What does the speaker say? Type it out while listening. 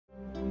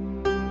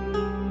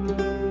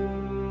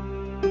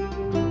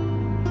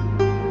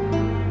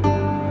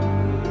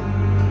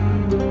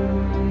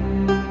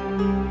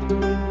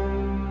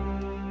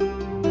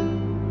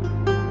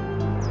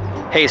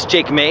Hey, it's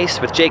Jake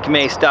Mace with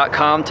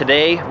JakeMace.com.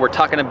 Today we're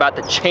talking about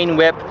the chain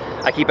whip.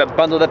 I keep it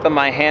bundled up in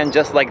my hand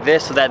just like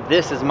this so that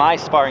this is my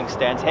sparring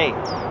stance. Hey,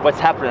 what's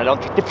happening? I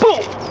don't take the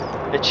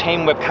boom! The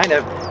chain whip kind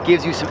of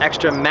gives you some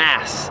extra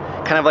mass,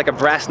 kind of like a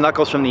brass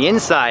knuckles from the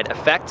inside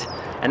effect.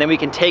 And then we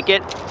can take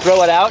it,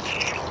 throw it out.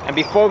 And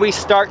before we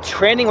start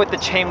training with the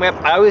chain whip,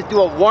 I always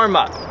do a warm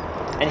up.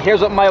 And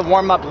here's what my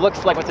warm up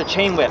looks like with the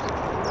chain whip.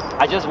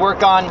 I just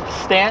work on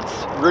stance,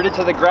 rooted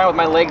to the ground with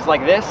my legs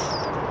like this.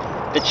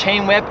 The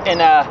chain whip in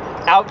a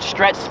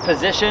outstretched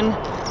position,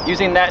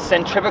 using that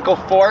centrifugal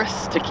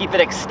force to keep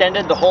it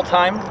extended the whole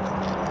time.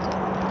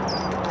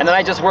 And then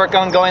I just work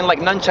on going like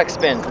nunchuck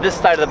spins, this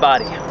side of the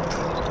body,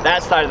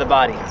 that side of the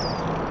body,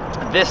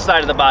 this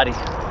side of the body,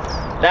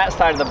 that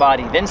side of the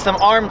body. Then some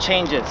arm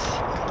changes,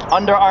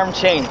 underarm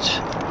change,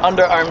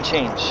 underarm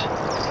change.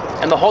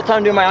 And the whole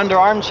time doing my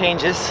underarm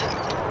changes,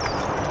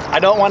 I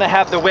don't want to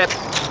have the whip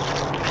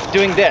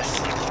doing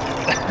this.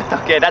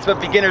 Okay, that's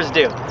what beginners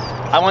do.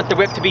 I want the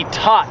whip to be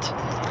taut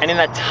and in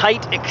a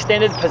tight,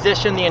 extended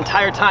position the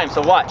entire time.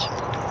 So watch.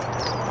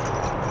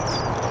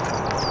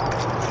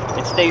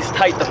 It stays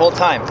tight the whole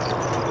time.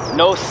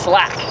 No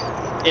slack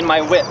in my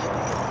whip.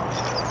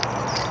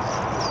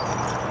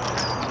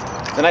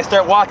 Then I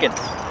start walking.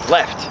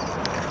 Left,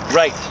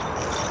 right,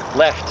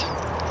 left,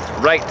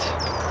 right,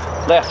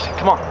 left.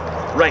 Come on.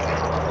 Right,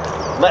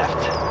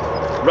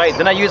 left, right.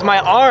 Then I use my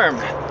arm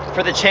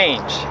for the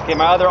change. Okay,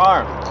 my other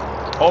arm.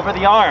 Over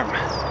the arm,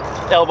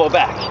 elbow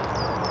back.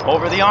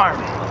 Over the arm,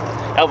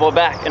 elbow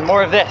back, and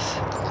more of this.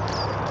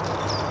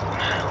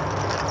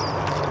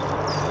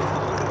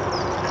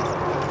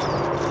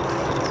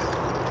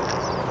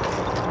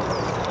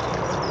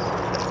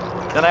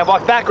 Then I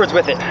walk backwards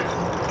with it.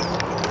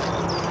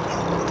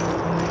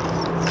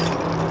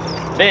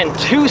 Then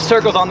 2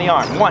 circles on the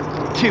arm. 1,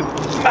 2,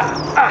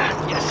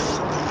 yes.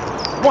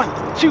 1,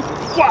 2,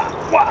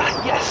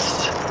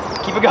 yes.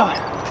 Keep it going.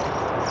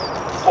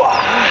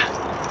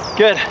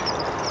 Good.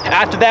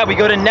 After that, we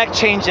go to neck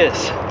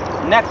changes.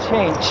 Neck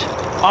change,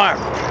 arm.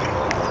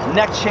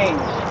 Neck change,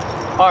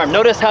 arm.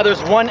 Notice how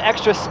there's 1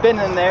 extra spin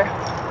in there,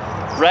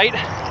 right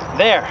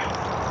there.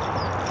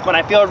 When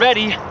I feel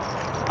ready,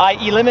 I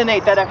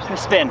eliminate that extra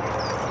spin,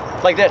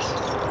 like this.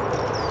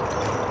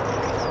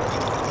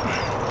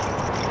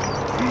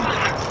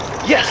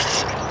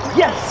 Yes,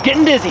 yes,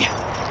 getting dizzy.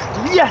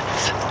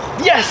 Yes,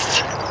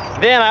 yes.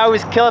 Then I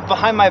always kill it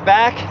behind my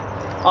back,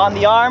 on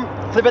the arm,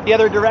 flip it the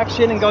other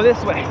direction and go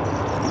this way.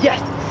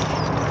 Yes.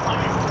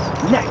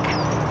 Neck,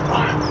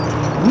 arm,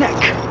 neck,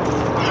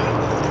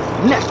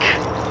 arm, neck,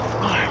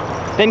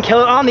 arm. Then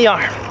kill it on the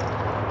arm.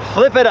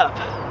 Flip it up.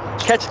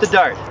 Catch the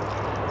dart.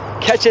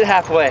 Catch it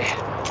halfway.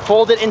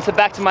 Fold it into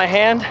back to my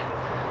hand.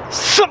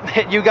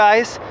 Hit you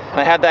guys. And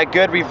I have that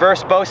good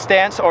reverse bow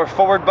stance or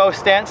forward bow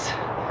stance,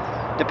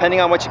 depending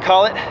on what you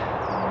call it.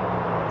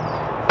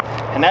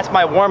 And that's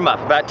my warm up.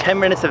 About 10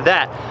 minutes of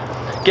that.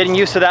 Getting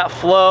used to that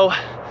flow.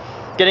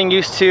 Getting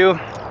used to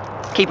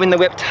keeping the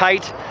whip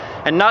tight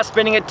and not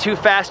spinning it too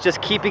fast,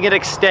 just keeping it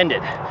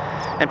extended.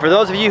 And for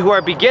those of you who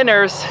are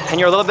beginners and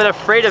you're a little bit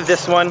afraid of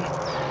this one,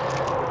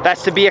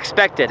 that's to be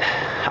expected.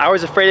 I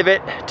was afraid of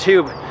it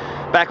too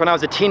back when I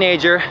was a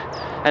teenager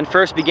and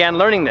first began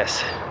learning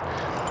this.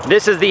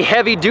 This is the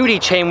heavy duty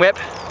chain whip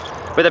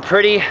with a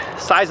pretty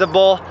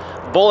sizable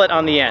bullet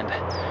on the end.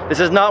 This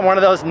is not one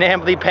of those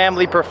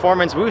namby-pamby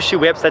performance wushu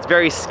whips that's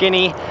very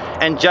skinny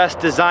and just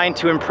designed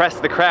to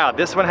impress the crowd.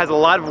 This one has a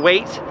lot of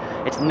weight.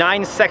 It's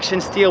 9-section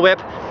steel whip.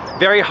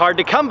 Very hard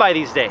to come by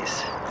these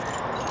days.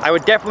 I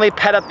would definitely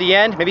pad up the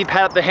end, maybe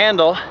pad up the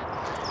handle,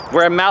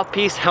 wear a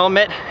mouthpiece,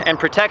 helmet, and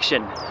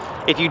protection.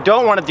 If you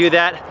don't want to do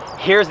that,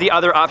 here's the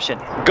other option.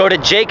 Go to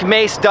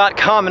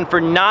JakeMace.com and for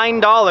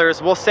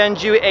 $9, we'll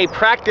send you a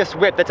practice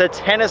whip that's a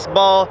tennis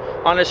ball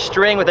on a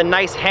string with a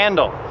nice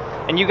handle.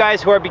 And you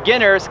guys who are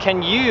beginners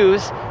can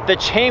use the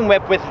chain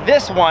whip with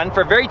this one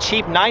for very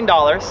cheap,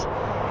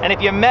 $9. And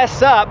if you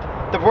mess up,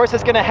 the worst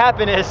that's gonna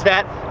happen is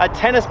that a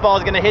tennis ball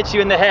is gonna hit you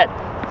in the head.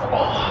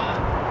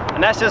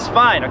 And that's just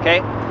fine,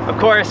 okay? Of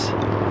course,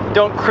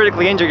 don't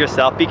critically injure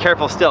yourself, be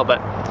careful still, but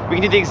we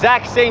can do the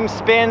exact same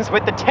spins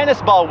with the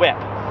tennis ball whip.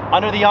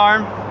 Under the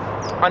arm,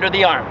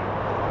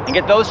 and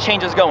get those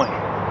changes going.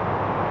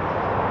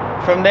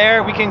 From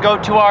there, we can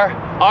go to our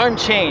arm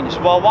change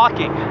while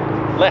walking.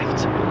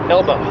 Left,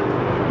 elbow,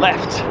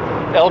 left,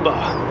 elbow,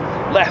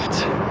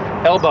 left,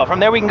 elbow. From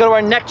there, we can go to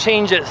our neck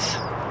changes.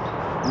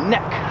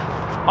 Neck,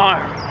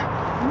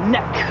 arm,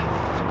 neck,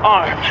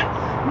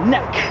 arm,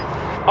 neck,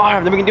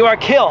 arm. Then we can do our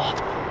kill,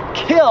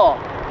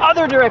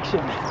 other direction.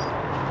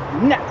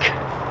 Neck,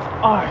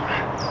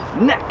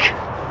 arm, neck,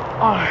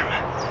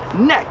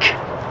 arm, neck,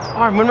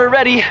 arm. When we're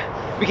ready,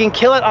 we can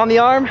kill it on the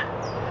arm,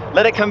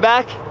 let it come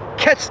back,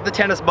 catch the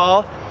tennis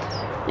ball.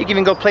 You can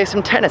even go play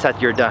some tennis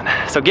after you're done.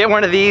 So get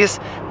one of these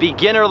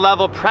beginner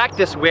level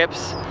practice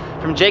whips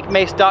from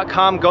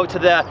JakeMace.com. Go to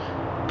the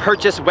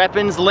purchase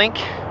weapons link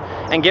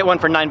and get one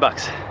for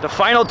 $9. The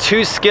final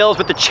 2 skills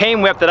with the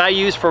chain whip that I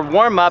use for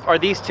warm up are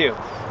these 2.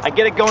 I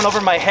get it going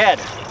over my head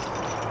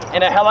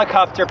in a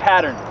helicopter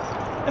pattern.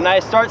 and I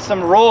start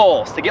some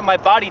rolls to get my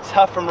body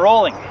tough from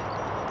rolling.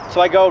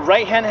 So I go,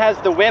 right hand has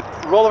the whip,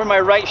 roll over my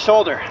right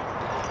shoulder.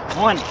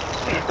 1,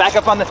 back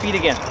up on the feet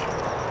again.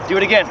 Do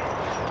it again.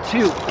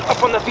 2,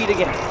 up on the feet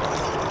again.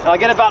 And I'll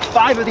get about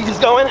 5 of these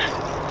going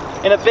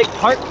in a big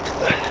part.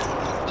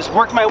 Just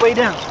work my way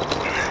down.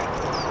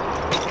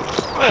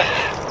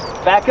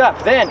 Back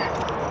up. Then,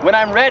 when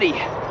I'm ready,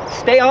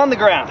 stay on the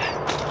ground.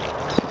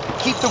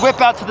 Keep the whip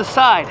out to the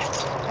side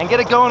and get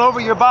it going over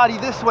your body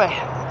this way.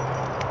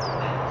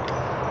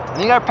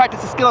 And you gotta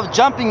practice the skill of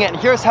jumping it, and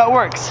here's how it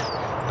works.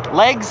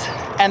 Legs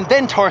and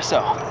then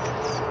torso.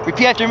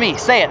 Repeat after me,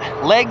 say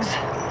it. Legs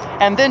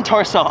and then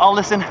torso. I'll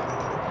listen.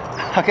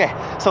 Okay,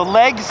 so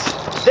legs,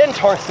 then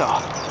torso.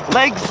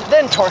 Legs,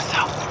 then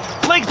torso.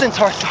 Legs, then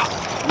torso.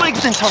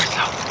 Legs, then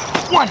torso.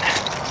 1,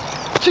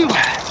 2,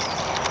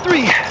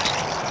 3,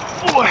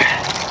 4,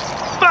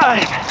 5,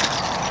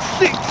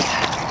 6.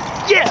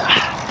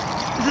 Yeah!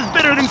 This is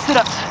better than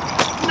sit-ups.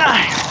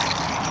 9,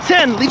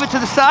 10. Leave it to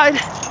the side.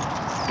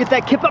 Get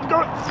that kip up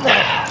going.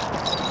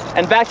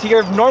 And back to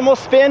your normal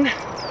spin.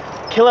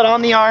 Kill it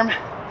on the arm.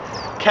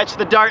 Catch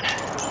the dart.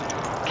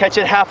 Catch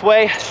it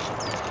halfway.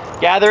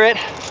 Gather it.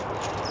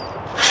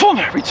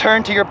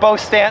 Return to your bow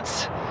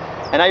stance.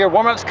 And now your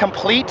warm-up's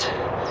complete.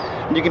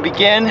 And you can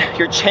begin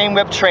your chain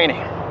whip training.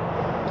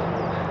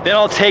 Then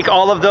I'll take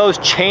all of those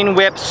chain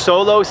whip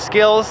solo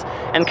skills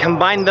and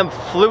combine them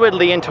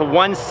fluidly into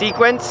one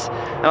sequence.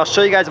 And I'll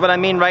show you guys what I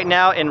mean right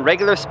now in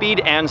regular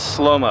speed and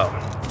slow-mo.